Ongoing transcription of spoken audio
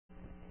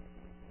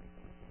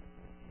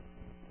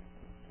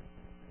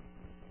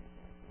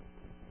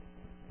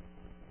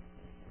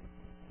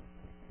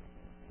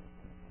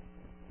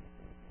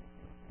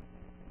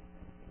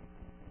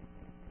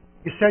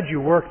You said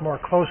you worked more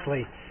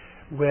closely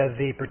with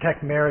the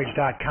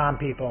ProtectMarriage.com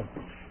people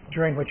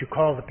during what you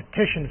call the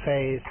petition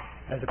phase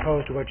as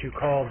opposed to what you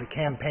call the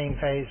campaign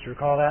phase. Do you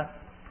recall that?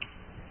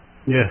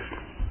 Yes.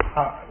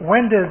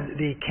 When did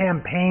the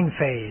campaign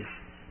phase,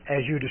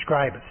 as you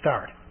describe it,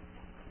 start?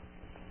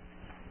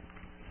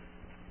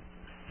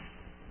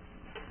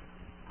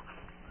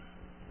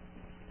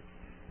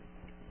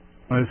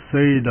 I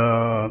say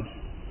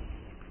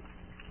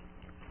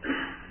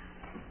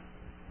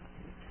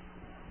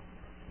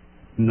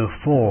in the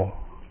fall.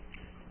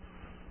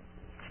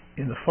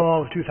 In the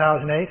fall of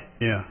 2008?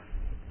 Yeah.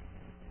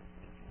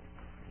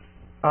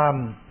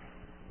 Well,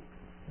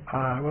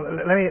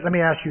 let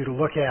me ask you to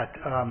look at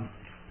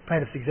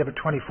Plaintiff's Exhibit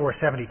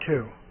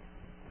 2472.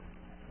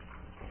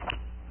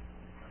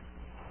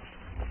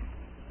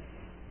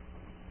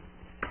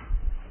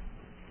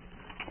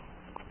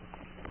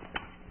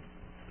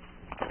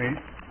 Okay.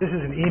 This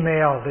is an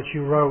email that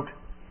you wrote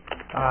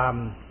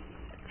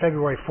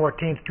February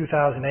 14th,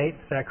 2008. Is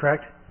that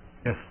correct?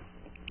 Yes.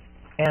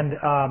 And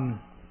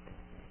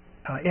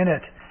in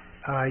it,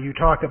 you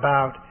talk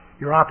about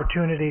your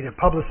opportunity to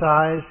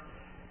publicize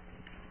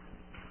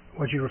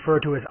what you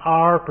refer to as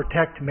our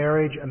Protect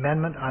Marriage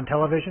Amendment on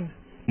television.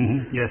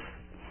 Mm-hmm. Yes.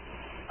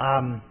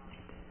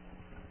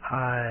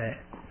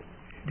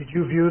 Did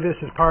you view this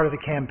as part of the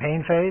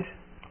campaign phase?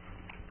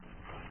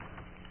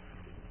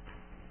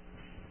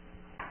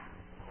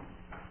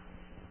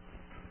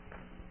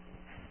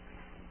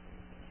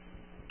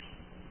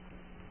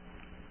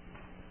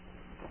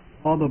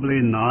 Probably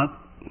not,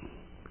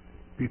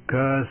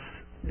 because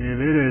if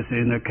it is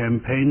in the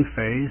campaign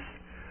phase,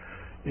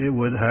 it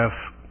would have,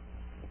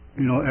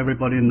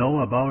 everybody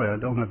know about it. I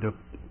don't have to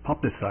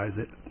publicize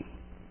it.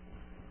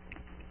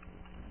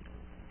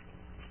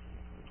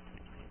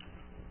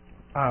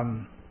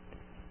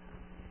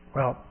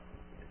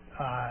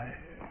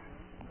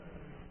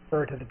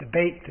 Refer to the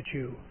debate that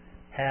you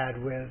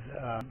had with,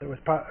 that was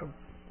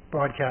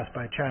broadcast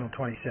by Channel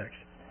 26.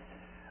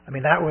 I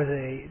mean, that was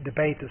a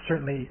debate that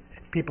certainly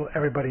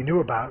everybody knew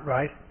about,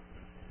 right?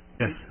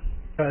 Yes.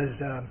 Because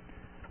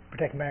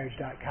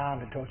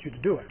ProtectMarriage.com had told you to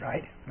do it,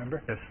 right?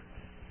 Remember? Yes.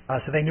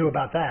 So they knew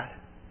about that.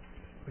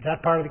 Was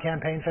that part of the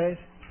campaign phase?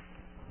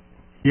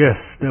 Yes,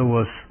 there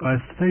was, I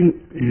think,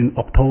 in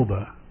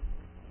October.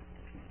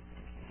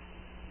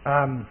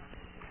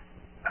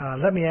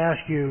 Let me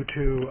ask you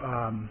to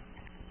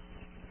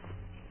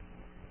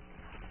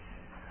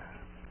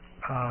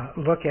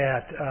look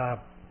at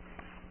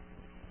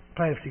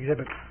Plaintiff's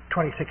Exhibit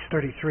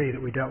 2633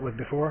 that we dealt with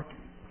before.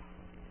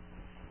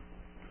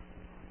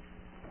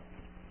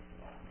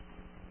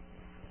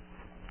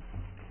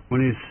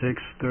 This is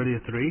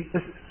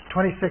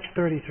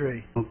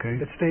 2633. Okay.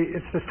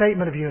 It's the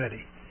Statement of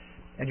Unity.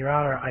 And Your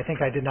Honor, I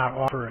think I did not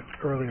offer it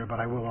earlier, but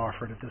I will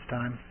offer it at this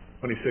time.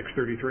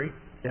 2633?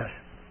 Yes.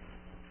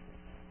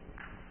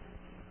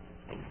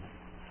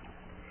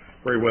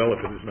 Very well. If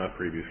it has not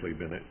previously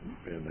been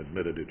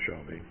admitted, it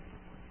shall be.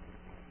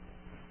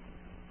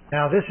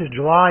 Now, this is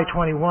July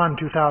 21,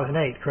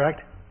 2008,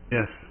 correct?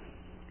 Yes.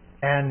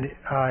 And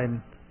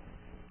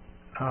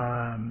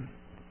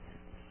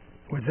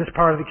was this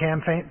part of the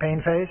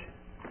campaign phase?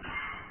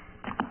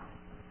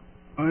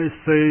 I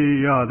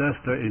say, yeah,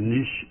 that's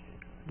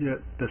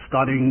the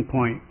starting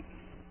point.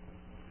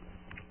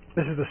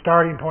 This is the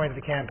starting point of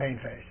the campaign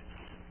phase.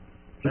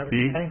 Is that what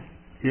you're saying?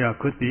 Yeah,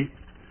 could be.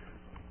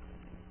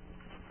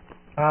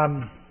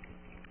 Let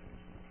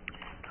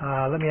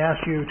me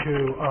ask you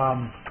to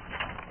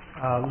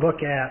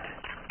look at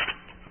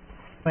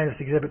Plaintiff's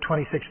Exhibit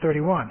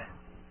 2631.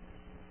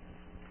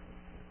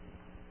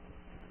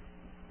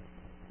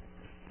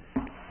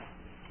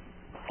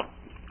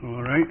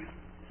 All right.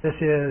 This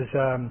is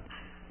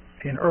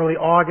in early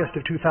August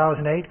of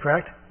 2008,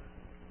 correct?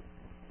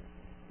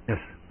 Yes.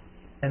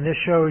 And this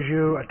shows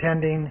you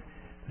attending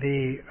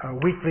the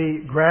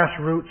weekly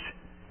grassroots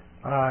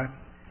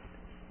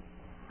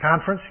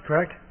conference,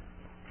 correct?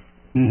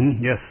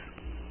 Mm-hmm. Yes.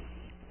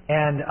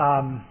 And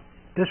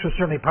this was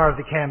certainly part of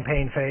the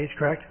campaign phase,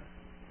 correct?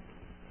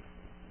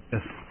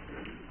 Yes.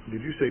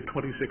 Did you say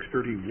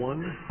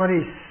 2631?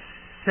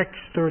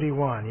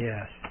 2631,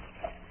 yes.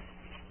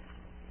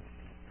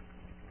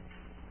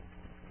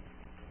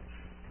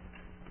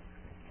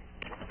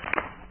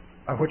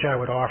 Which I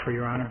would offer,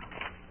 Your Honor.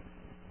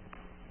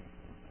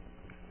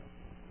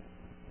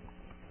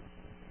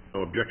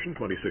 No objection.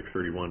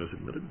 2631 is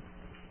admitted.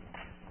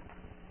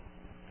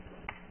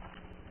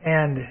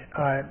 And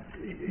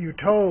you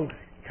told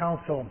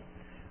counsel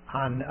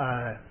on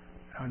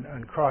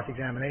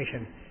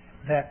cross-examination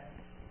that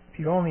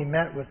you only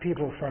met with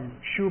people from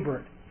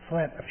Schubert,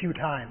 Flint, a few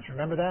times.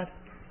 Remember that?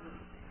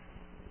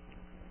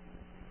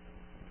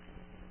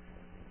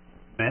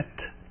 Met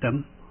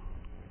them?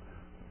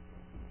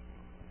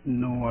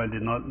 No, I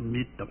did not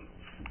meet them.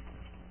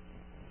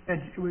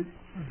 It was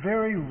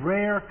very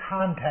rare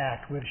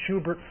contact with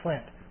Schubert,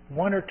 Flint,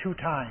 1 or 2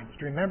 times.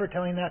 Do you remember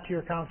telling that to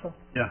your counsel?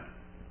 Yeah.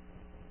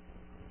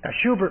 Now,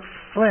 Schubert,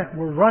 Flint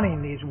were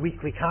running these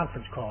weekly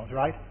conference calls,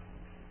 right?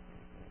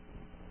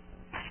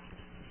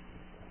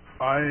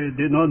 I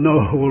did not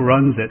know who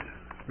runs it,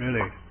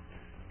 really.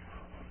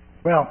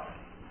 Well,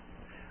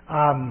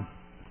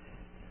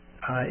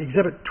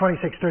 Exhibit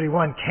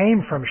 2631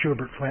 came from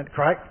Schubert Flint,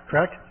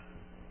 correct?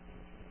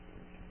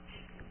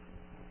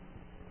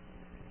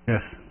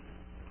 Yes.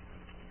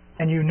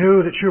 And you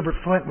knew that Schubert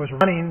Flint was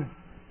running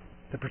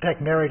the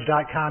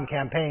ProtectMarriage.com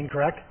campaign,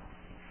 correct?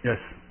 Yes.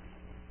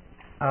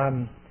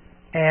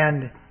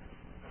 And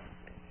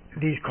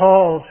these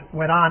calls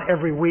went on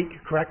every week,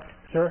 correct,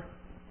 sir?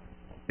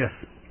 Yes.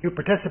 You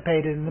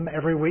participated in them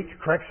every week,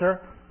 correct, sir?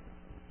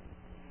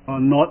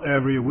 Not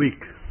every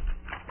week.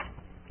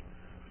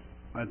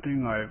 I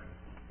think I've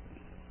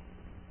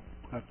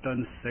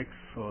done 6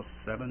 or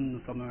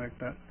 7, something like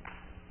that.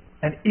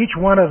 And each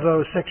one of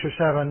those 6 or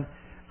 7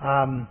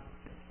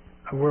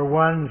 were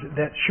ones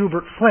that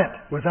Schubert Flint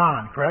was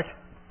on, correct?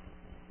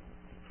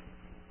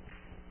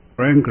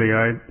 Frankly,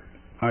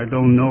 I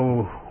don't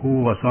know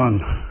who was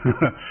on.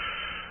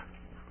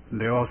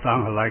 They all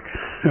sound alike.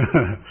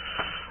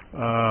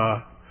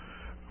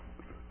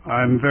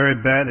 I'm very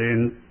bad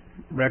in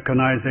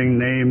recognizing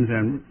names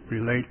and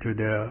relate to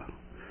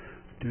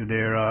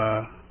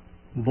their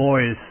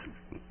voice,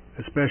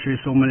 especially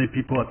so many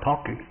people are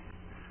talking.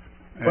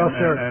 Well,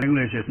 sir, and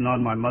English is not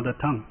my mother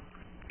tongue.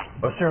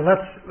 Well, sir,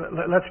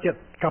 let's get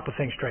a couple of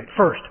things straight.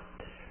 First,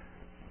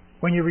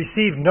 when you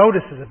received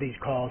notices of these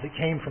calls, it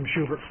came from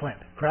Schubert Flint,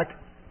 correct?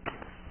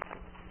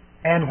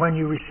 And when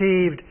you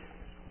received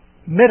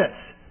minutes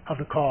of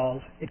the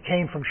calls, it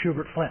came from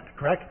Schubert Flint,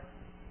 correct?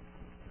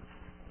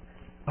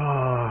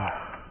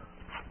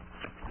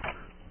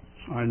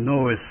 I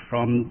know it's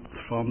from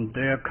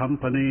their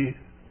company.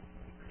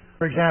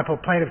 For example,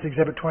 Plaintiff's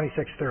Exhibit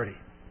 2630.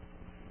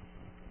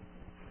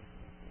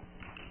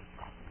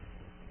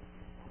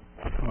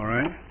 All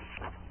right.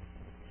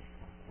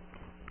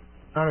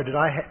 Your Honor, did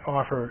I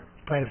offer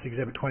Plaintiff's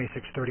Exhibit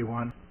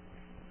 2631?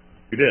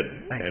 You did,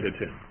 Thank and you.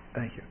 it's in.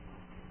 Thank you.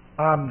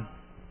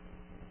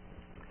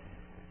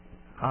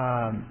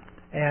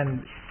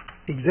 And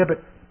Exhibit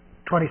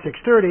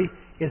 2630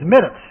 is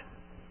minutes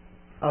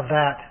of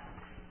that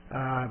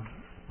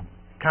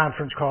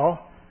conference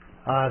call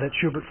that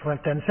Schubert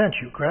Flint then sent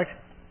you, correct?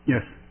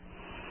 Yes.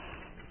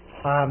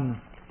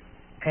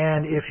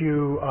 And if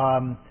you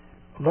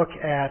look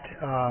at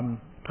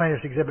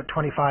Plaintiff's Exhibit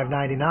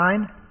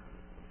 2599,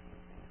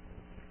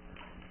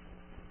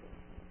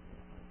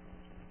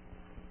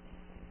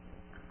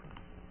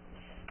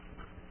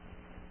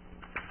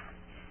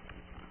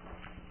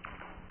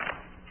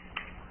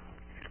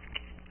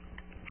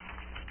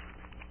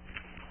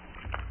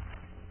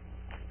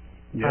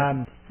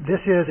 Yes. this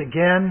is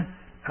again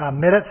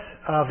minutes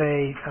of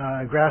a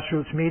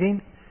grassroots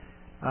meeting,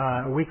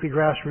 a weekly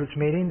grassroots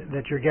meeting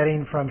that you're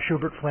getting from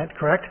Schubert Flint,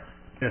 correct?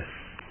 Yes.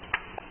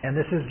 And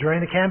this is during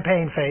the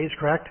campaign phase,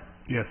 correct?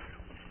 Yes.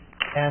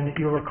 And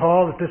you'll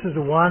recall that this is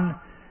the one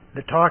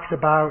that talks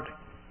about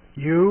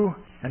you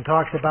and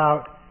talks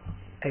about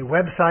a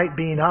website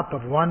being up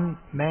of one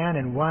man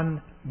and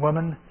one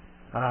woman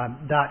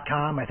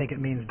 .com. I think it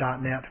means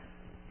 .net.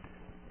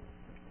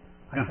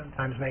 I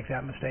sometimes make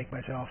that mistake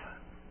myself.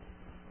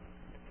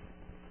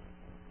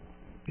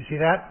 You see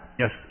that?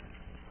 Yes.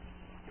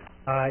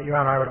 Your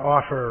Honor, I would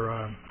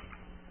offer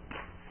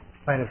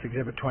Plaintiff's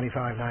Exhibit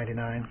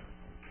 2599.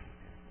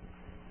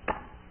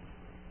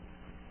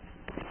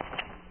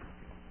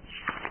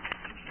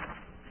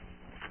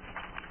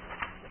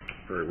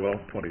 Very well,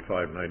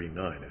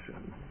 2599 is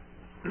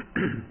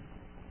in.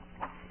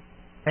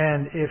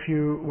 And if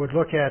you would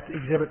look at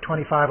Exhibit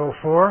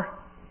 2504,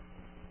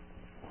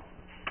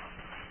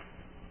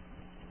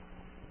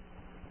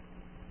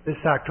 this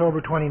is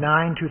October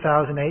 29,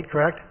 2008,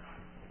 correct?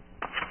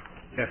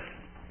 Yes.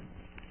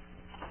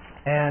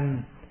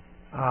 And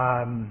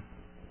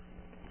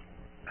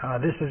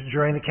this is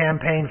during the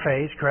campaign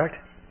phase, correct?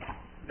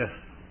 Yes.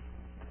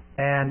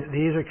 And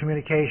these are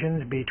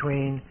communications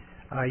between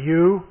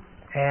you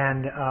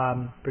and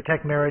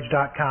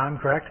ProtectMarriage.com,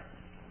 correct?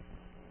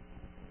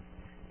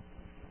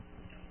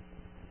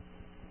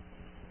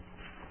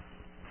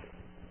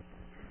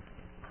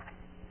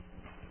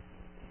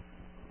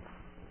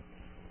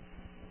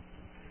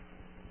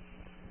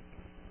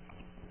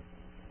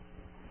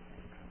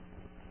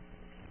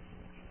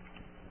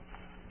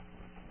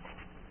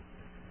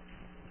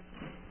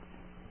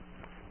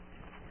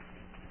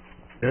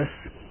 Yes.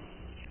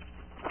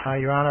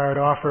 Your Honor, I would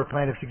offer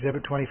Plaintiff's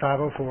Exhibit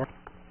 2504.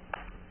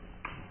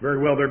 Very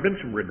well. There have been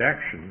some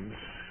redactions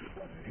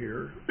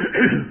here.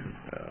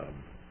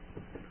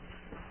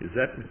 Is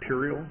that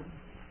material?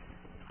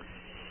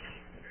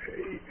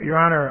 Your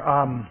Honor,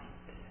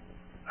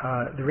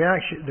 the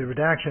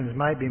redactions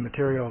might be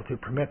material to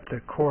permit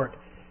the court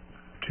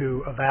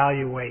to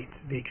evaluate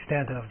the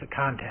extent of the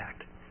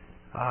contact,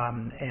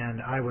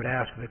 and I would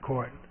ask the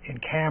court in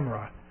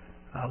camera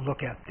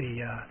look at the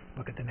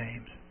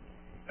names.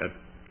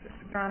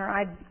 Your Honor,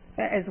 I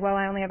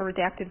only have a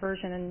redacted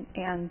version,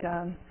 and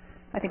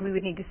I think we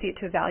would need to see it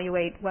to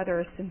evaluate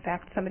whether it's in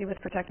fact somebody with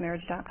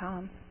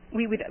ProtectMarriage.com.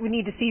 We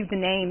need to see the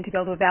name to be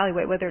able to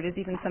evaluate whether it is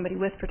even somebody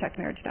with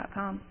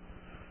ProtectMarriage.com.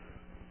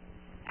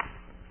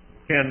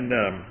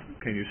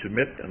 Can you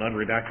submit an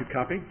unredacted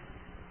copy?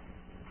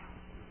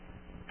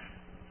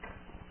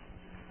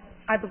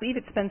 I believe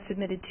it's been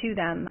submitted to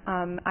them.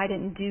 I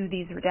didn't do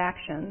these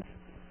redactions.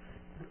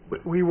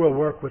 We will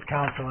work with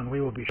counsel, and we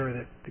will be sure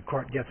that the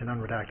court gets an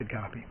unredacted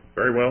copy.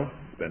 Very well.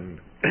 Then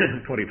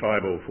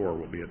 2504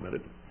 will be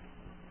admitted.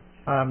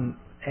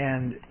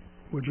 And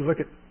would you look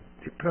at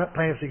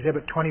Plaintiff's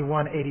Exhibit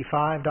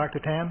 2185, Dr.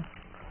 Tam?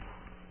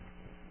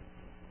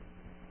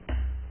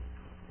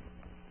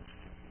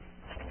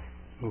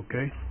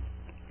 Okay.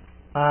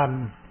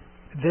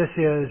 This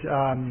is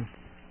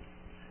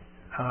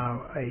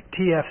a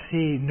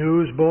TFC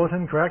news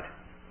bulletin, correct?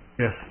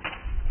 Yes.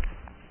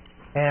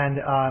 And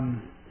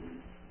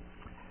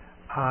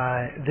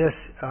this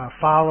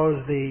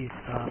follows the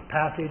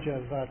passage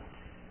of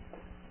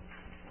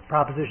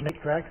Proposition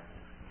 8, correct?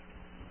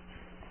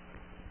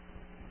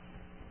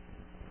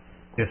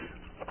 Yes.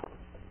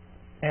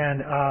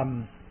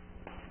 And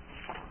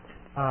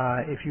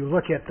if you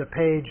look at the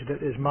page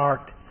that is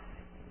marked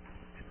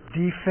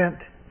Defent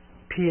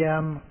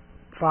PM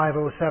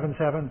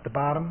 5077 at the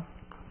bottom,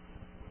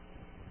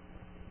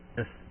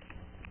 Yes.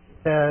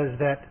 says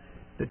that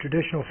the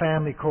Traditional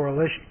Family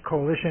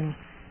Coalition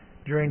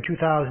during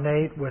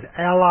 2008 was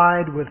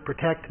allied with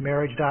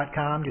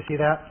ProtectMarriage.com. Do you see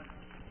that?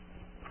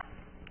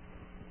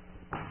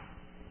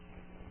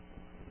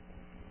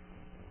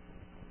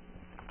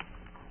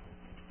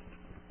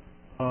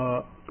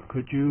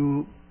 Could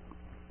you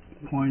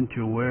point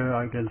to where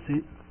I can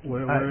see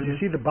where Do you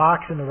see the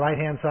box in the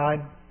right-hand side?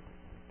 It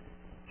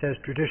says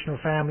Traditional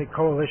Family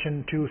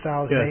Coalition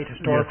 2008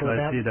 Historical Yes,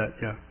 Event. I see that.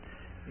 Yeah.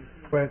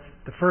 Where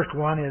the first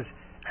one is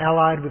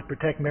allied with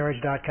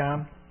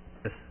ProtectMarriage.com.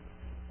 Yes.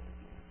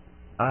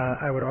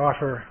 I would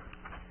offer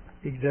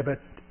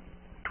Exhibit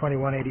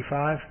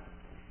 2185.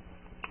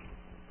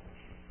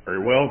 Very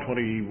well.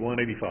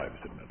 2185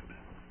 is admitted.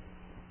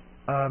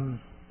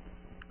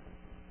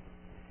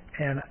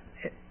 And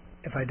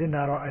if I did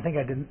not, I think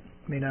I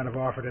may not have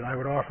offered it. I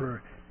would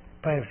offer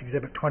Plaintiff's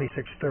Exhibit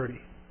 2630.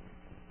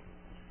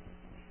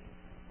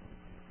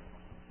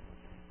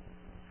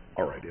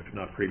 All right. If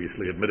not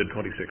previously admitted,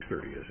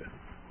 2630 is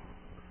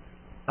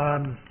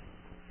in.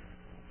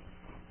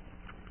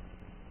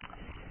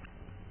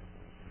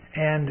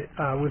 And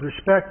with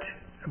respect,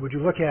 would you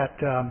look at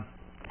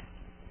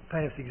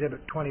Plaintiff's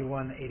Exhibit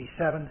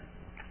 2187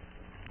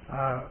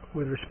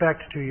 with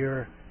respect to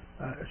your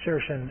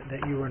assertion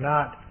that you were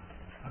not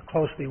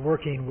closely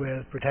working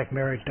with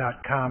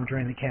ProtectMarriage.com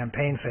during the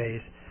campaign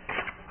phase.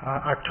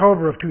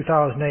 October of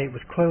 2008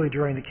 was clearly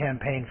during the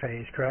campaign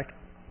phase, correct?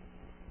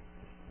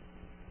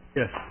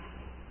 Yes.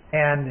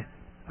 And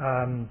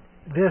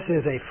this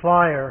is a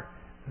flyer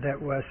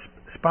that was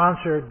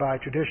sponsored by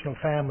Traditional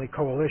Family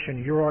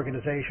Coalition, your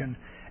organization,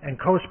 and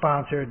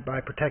co-sponsored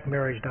by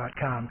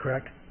ProtectMarriage.com,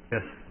 correct?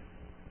 Yes.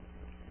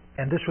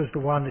 And this was the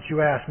one that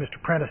you asked Mr.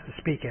 Prentice to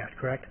speak at,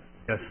 correct?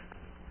 Yes.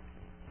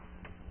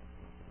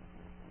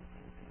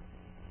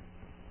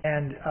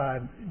 And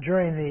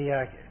during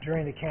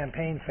the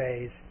campaign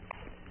phase,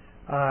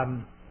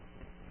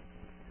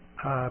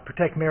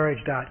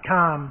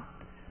 ProtectMarriage.com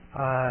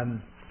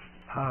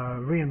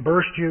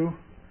reimbursed you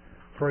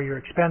for your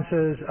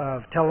expenses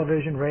of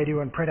television,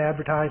 radio, and print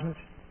advertisements,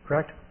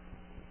 correct?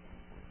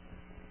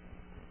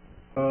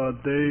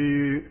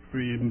 They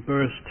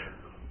reimbursed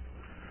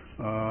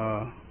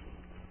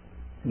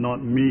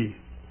not me.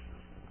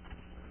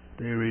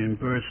 They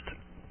reimbursed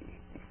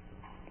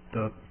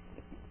the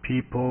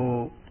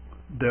people,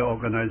 their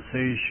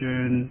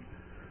organization,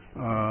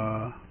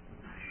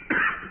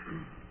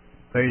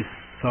 placed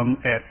some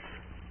ads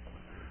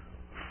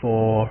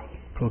for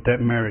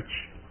Protect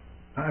Marriage.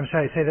 I'm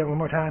sorry, say that one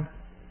more time.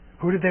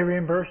 Who did they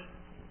reimburse?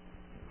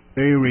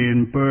 They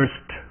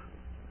reimbursed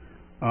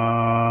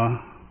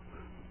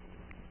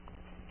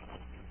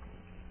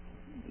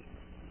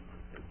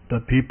the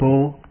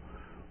people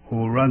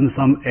who run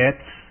some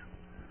ads,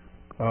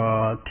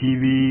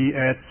 TV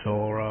ads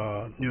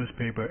or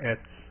newspaper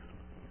ads.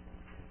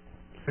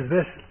 Is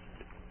this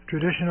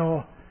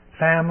Traditional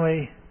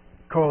Family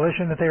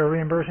Coalition that they were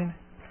reimbursing?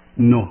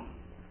 No.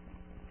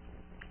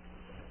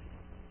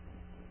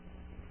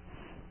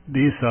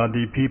 These are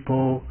the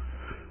people.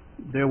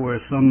 There were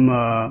some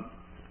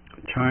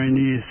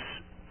Chinese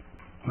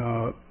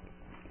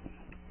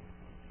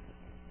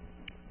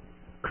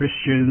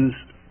Christians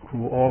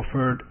who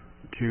offered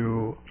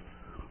to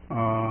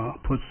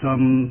put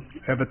some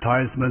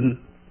advertisement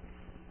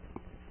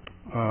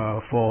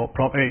for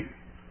Prop 8,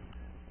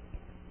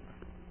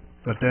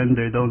 but then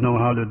they don't know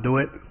how to do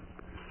it.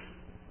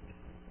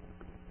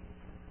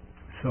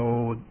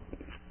 So,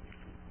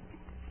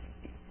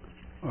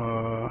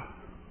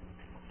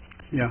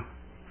 yeah.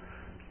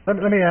 Let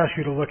me ask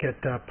you to look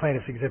at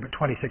Plaintiff's Exhibit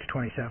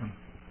 2627.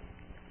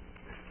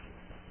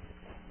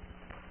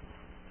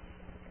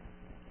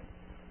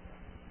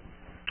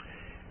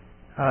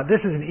 This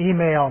is an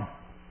email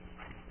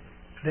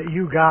that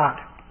you got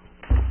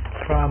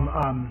from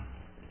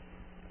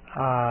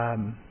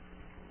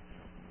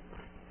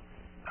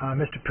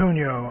Mr.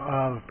 Puno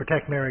of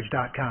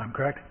ProtectMarriage.com,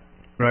 correct?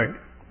 Right.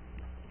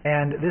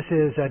 And this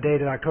is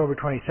dated October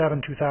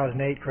 27,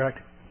 2008, correct?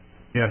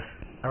 Yes.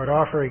 I would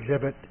offer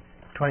Exhibit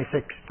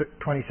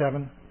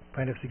 2627,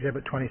 Plaintiff's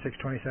Exhibit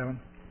 2627.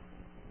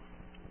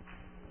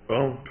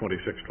 Well,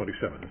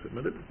 2627 is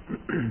admitted.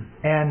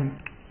 And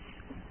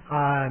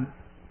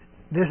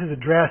this is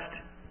addressed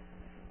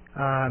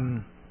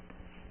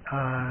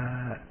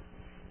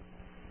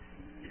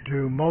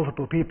to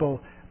multiple people,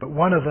 but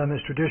one of them is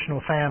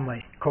Traditional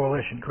Family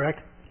Coalition,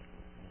 correct?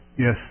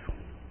 Yes.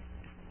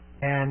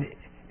 And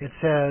it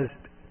says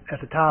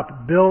at the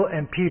top, Bill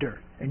and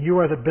Peter, and you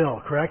are the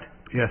Bill, correct?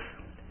 Yes.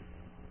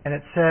 And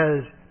it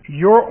says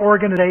your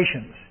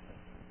organizations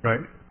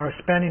Right. are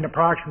spending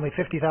approximately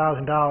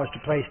 $50,000 to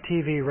place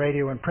TV,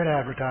 radio, and print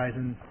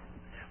advertising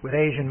with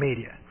Asian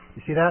media.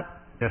 You see that?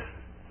 Yes.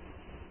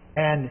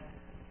 And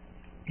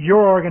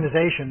your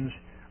organizations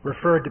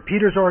referred to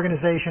Peter's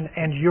organization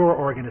and your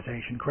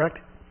organization, correct?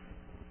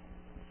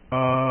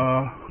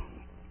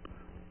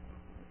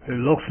 It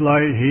looks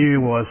like he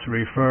was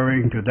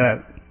referring to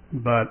that,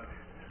 but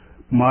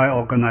my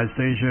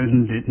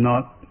organization did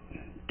not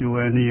do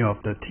any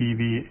of the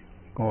TV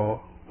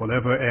or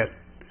whatever ad.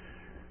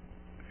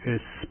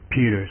 It's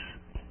Peter's.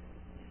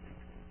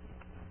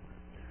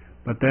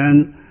 But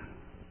then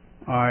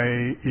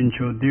I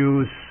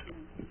introduced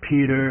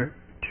Peter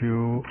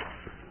to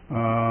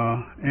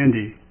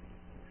Andy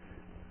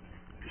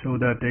so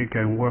that they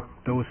can work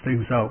those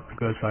things out,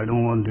 because I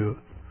don't want to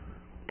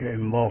get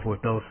involved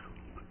with those.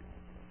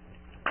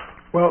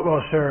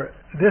 Well, sir,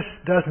 this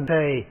doesn't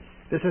say,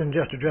 this isn't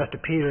just addressed to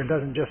Peter, it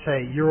doesn't just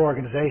say your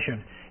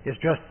organization, it's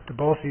just to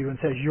both of you and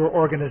says your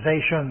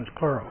organizations,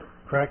 plural,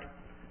 correct?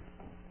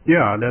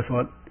 Yeah, that's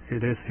what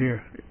it is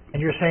here.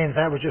 And you're saying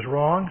that was just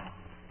wrong?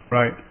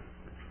 Right.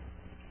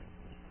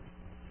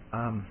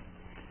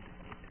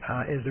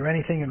 Is there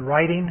anything in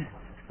writing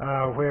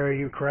where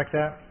you correct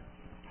that?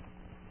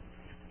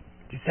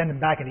 Did you send him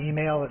back an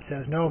email that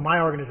says, no, my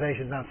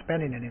organization is not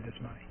spending any of this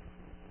money?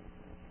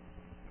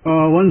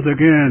 Once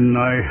again,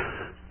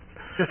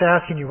 Just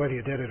asking you whether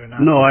you did it or not.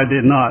 no, I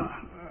did not.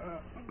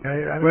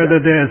 Whether Whether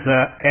there's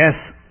a S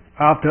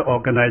after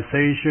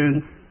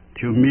organization,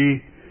 to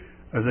me,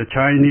 as a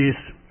Chinese,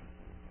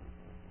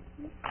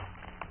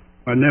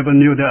 I never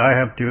knew that I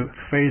have to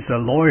face a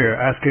lawyer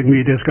asking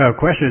me this kind of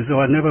question, so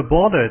I never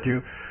bothered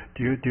to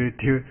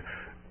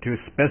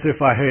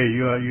specify, hey,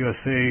 you are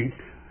saying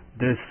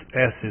this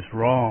S is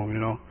wrong, you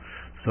know.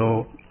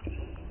 So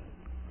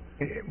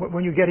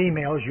when you get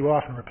emails, you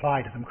often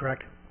reply to them,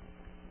 correct?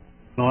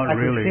 not Like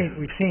really.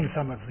 We've seen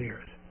some of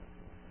yours.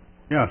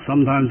 Yeah,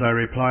 sometimes I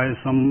reply.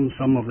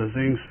 Some of the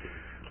things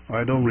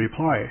I don't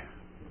reply.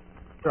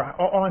 Sure,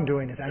 all I'm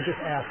doing is I'm just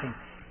asking.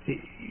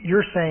 See,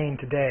 you're saying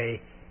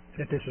today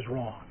that this is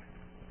wrong,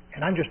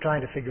 and I'm just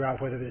trying to figure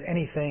out whether there's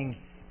anything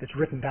that's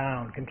written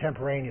down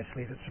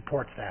contemporaneously that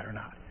supports that or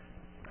not.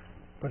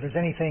 Whether there's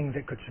anything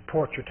that could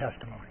support your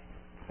testimony.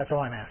 That's all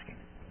I'm asking.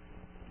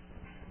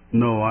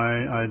 No,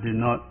 I did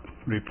not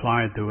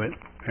reply to it,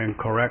 and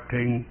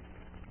correcting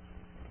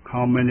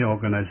how many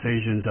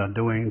organizations are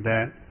doing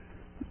that,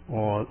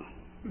 or,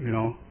 you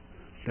know,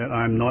 that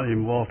I'm not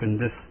involved in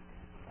this.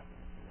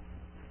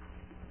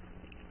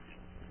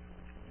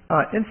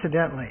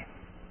 Incidentally,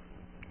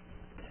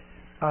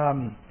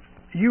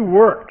 you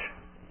worked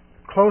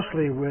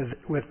closely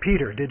with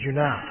Peter, did you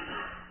not,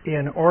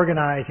 in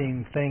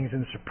organizing things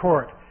in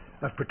support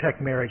of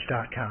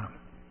ProtectMarriage.com?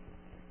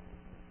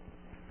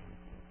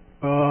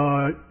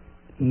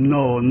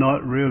 No,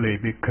 not really,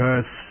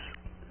 because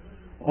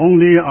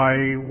only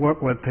I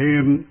work with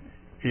him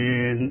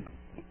in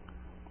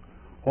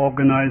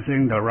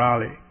organizing the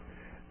rally,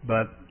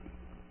 but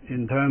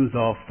in terms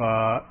of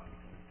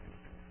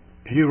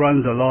he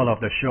runs a lot of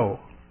the show.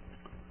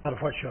 Out of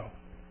what show?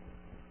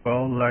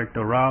 Well, like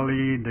the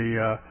rally,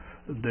 the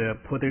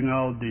putting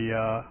out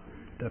the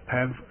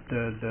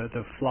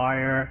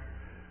flyer.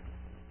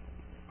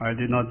 I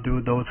did not do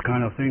those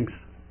kind of things.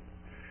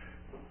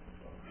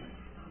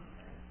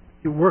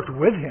 You worked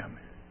with him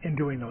in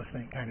doing those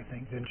kind of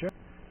things, didn't you?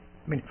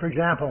 I mean, for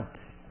example,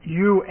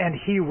 you and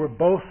he were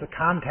both the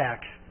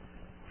contacts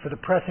for the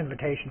press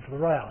invitation for the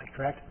rally,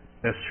 correct?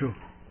 That's true.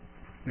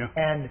 Yeah.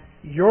 And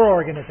your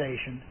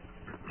organization,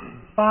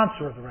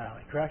 sponsor of the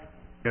rally, correct?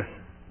 Yes.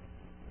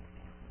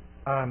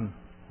 I've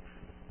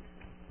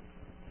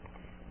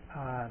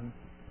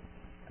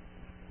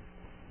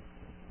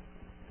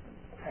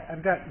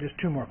got just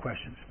two more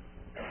questions.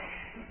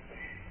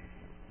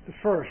 The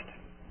first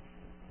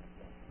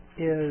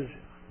is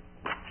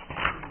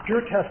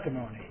your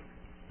testimony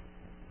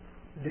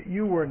that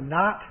you were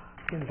not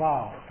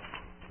involved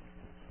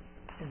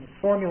in the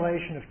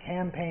formulation of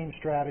campaign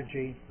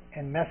strategy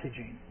and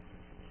messaging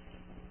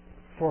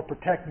for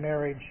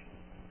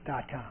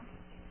ProtectMarriage.com.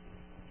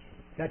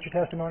 Is that your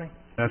testimony?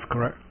 That's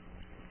correct.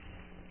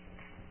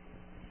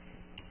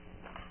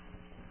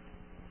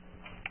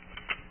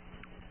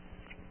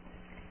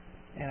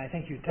 And I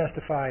think you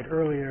testified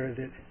earlier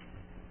that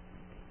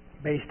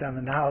based on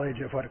the knowledge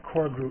of what a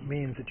core group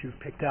means that you've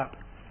picked up,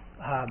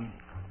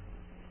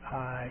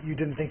 you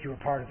didn't think you were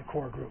part of the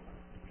core group.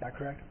 Is that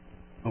correct?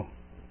 Oh.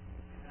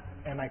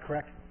 Am I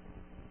correct?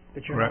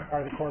 That you're Correct. not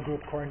part of the core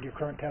group according to your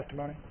current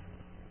testimony?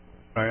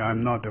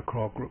 I'm not the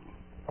core group.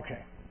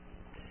 Okay.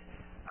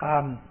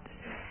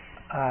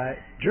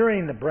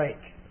 During the break,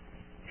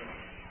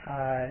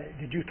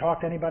 did you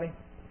talk to anybody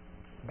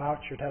about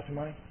your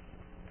testimony?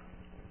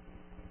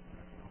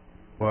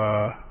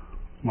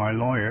 My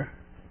lawyer.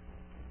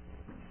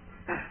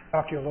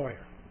 Talk to your lawyer.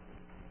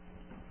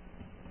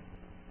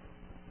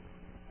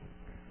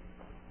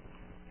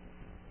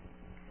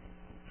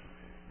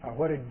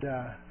 What did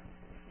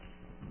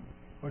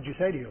you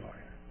say to your lawyer?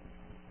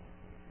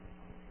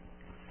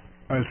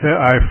 I said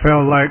I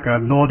felt like a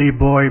naughty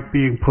boy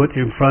being put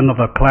in front of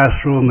a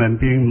classroom and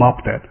being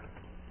mocked at.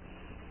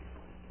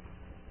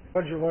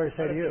 What did your lawyer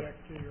say to you?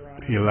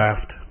 He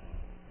laughed.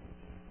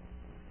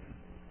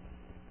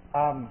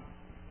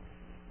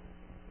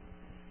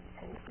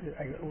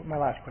 My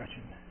last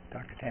question,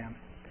 Dr. Tam.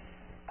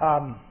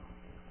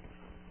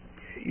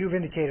 You've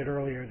indicated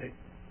earlier that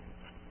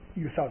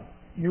you felt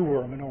you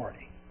were a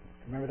minority.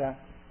 Remember that?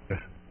 Yes.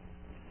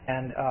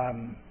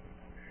 And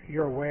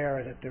you're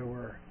aware that there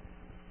were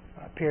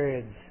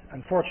periods,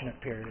 unfortunate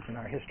periods in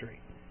our history,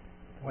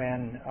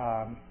 when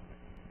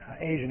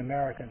Asian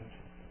Americans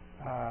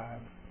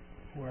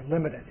were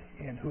limited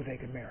in who they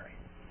could marry.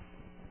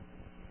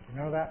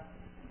 Remember that?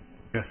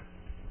 Yes.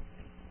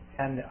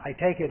 And I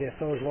take it if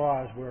those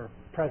laws were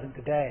present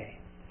today,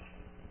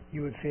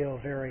 you would feel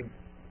very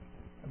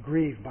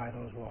aggrieved by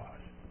those laws,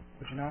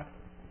 would you not?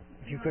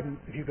 If you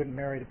couldn't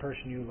marry the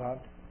person you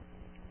loved?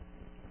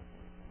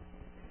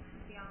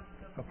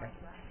 Okay.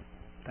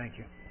 Thank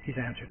you. He's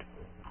answered.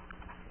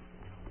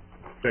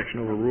 Objection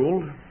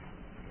overruled.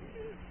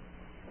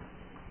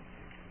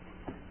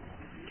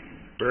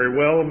 Very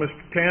well,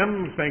 Mr.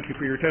 Tam. Thank you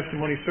for your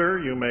testimony, sir.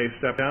 You may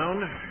step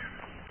down.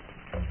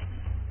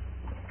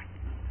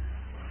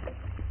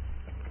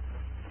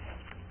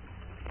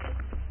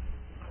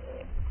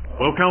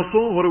 Well,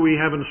 counsel, what do we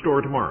have in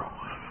store tomorrow?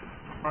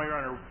 Tomorrow,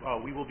 Your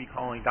Honor, we will be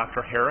calling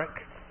Dr. Herrick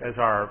as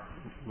our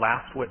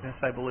last witness,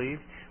 I believe.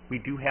 We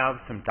do have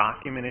some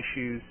document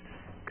issues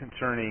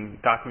concerning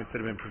documents that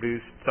have been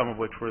produced, some of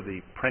which were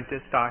the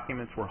Prentice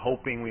documents. We're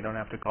hoping we don't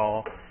have to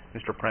call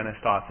Mr. Prentice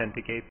to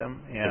authenticate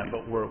them,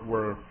 but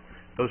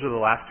those are the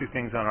last two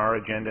things on our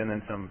agenda, and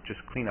then some just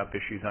cleanup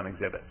issues on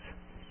exhibits.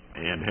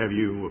 And have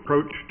you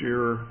approached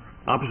your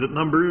opposite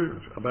number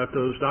about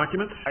those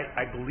documents?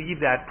 I believe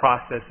that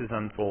process is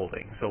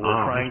unfolding, so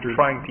we're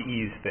trying to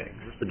ease things.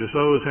 Mr.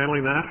 Dussault is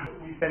handling that?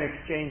 We've been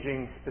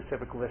exchanging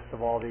specific lists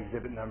of all the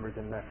exhibit numbers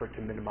in an effort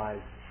to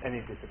minimize any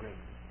disagreement.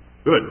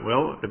 Good.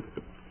 Well,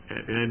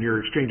 and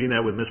you're exchanging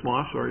that with Ms.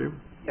 Moss, are you?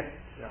 Yes.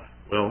 Yeah.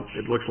 Well,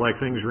 it looks like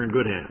things are in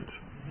good hands.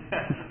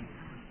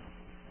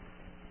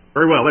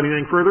 Very well.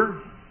 Anything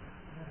further?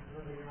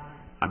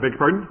 I beg your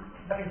pardon?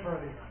 Nothing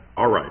further.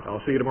 All right.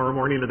 I'll see you tomorrow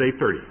morning at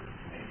 8:30.